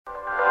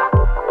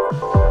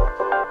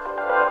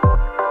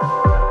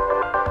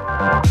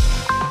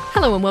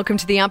Hello and welcome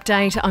to The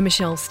Update. I'm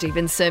Michelle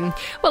Stevenson.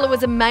 Well, it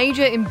was a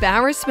major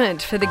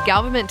embarrassment for the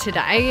government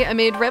today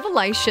amid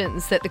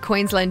revelations that the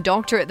Queensland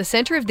doctor at the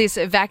centre of this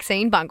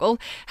vaccine bungle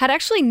had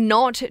actually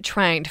not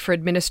trained for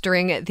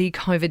administering the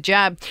COVID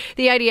jab.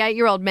 The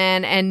 88-year-old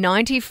man and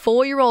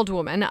 94-year-old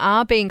woman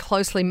are being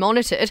closely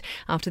monitored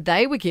after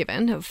they were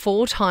given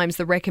 4 times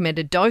the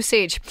recommended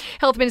dosage.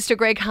 Health Minister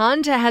Greg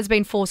Hunt has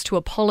been forced to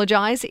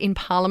apologise in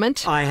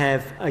Parliament. I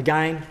have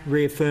again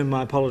reaffirmed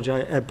my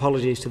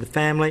apologies to the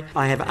family.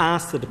 I have asked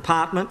the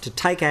department to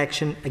take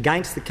action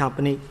against the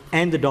company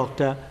and the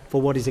doctor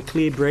for what is a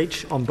clear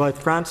breach on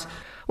both fronts.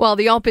 While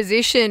the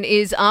opposition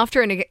is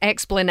after an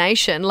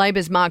explanation,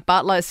 Labor's Mark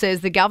Butler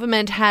says the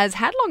government has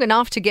had long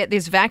enough to get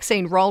this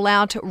vaccine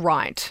rollout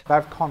right.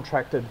 They've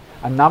contracted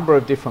a number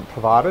of different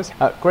providers.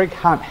 Greg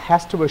Hunt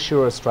has to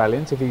assure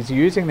Australians, if he's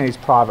using these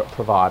private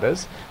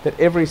providers, that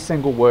every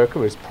single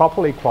worker is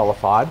properly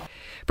qualified.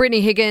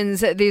 Brittany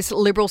Higgins, this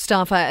Liberal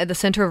staffer at the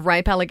centre of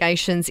rape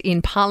allegations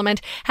in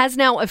Parliament, has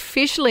now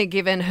officially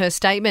given her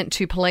statement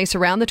to police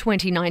around the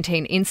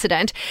 2019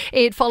 incident.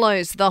 It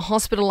follows the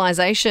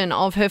hospitalisation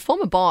of her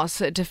former boss,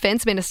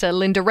 Defence Minister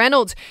Linda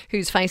Reynolds,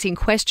 who's facing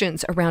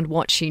questions around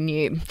what she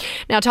knew.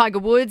 Now, Tiger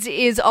Woods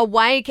is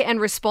awake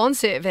and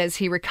responsive as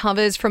he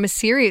recovers from a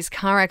serious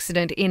car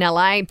accident in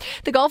LA.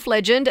 The golf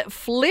legend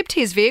flipped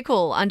his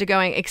vehicle,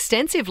 undergoing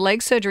extensive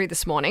leg surgery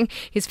this morning.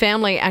 His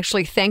family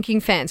actually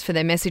thanking fans for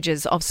their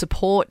messages of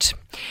support.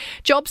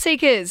 Job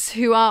seekers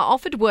who are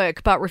offered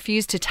work but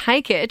refuse to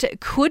take it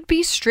could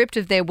be stripped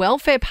of their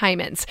welfare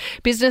payments.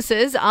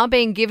 Businesses are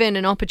being given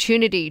an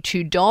opportunity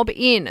to dob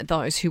in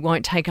those who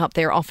won't take up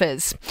their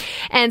offers.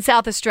 And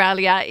South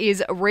Australia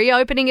is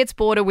reopening its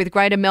border with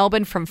Greater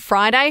Melbourne from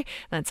Friday.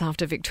 That's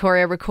after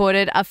Victoria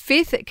recorded a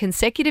 5th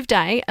consecutive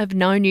day of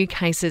no new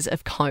cases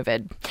of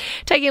COVID.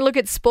 Taking a look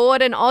at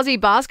sport, an Aussie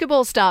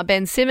basketball star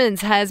Ben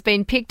Simmons has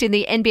been picked in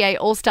the NBA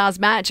All-Stars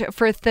match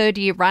for a 3rd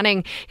year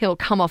running. He'll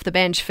come off the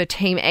bench for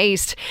Team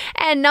East.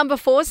 And number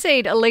 4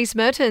 seed Elise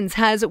Mertens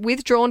has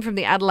withdrawn from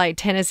the Adelaide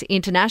Tennis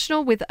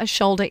International with a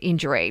shoulder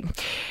injury.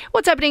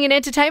 What's happening in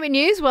entertainment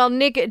news? Well,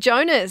 Nick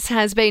Jonas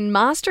has been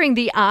mastering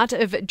the art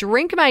of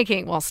drink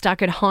making while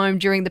stuck at home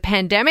during the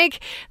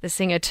pandemic. The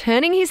singer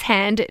turning his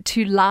hand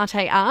to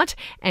latte art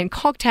and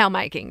cocktail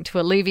making to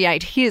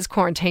alleviate his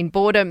quarantine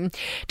boredom.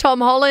 Tom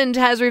Holland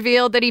has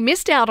revealed that he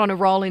missed out on a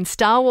role in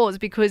Star Wars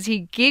because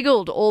he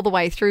giggled all the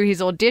way through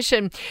his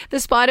audition. The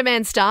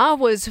Spider-Man star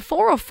was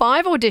 4 or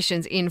 5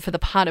 auditions in for the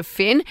part of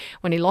Finn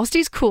when he lost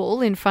his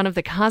cool in front of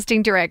the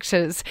casting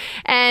directors.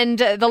 And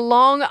the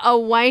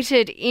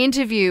long-awaited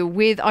interview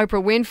with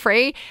Oprah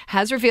Winfrey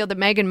has revealed that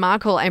Meghan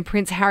Markle and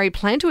Prince Harry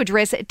plan to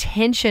address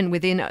tension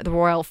within the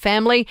royal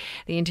family.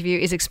 The interview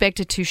is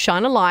expected to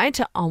shine a light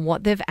on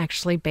what they've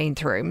actually been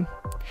through.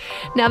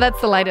 Now, that's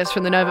the latest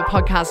from the Nova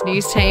Podcast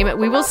News team.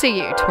 We will see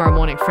you tomorrow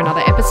morning for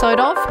another episode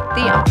of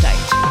The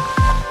Update.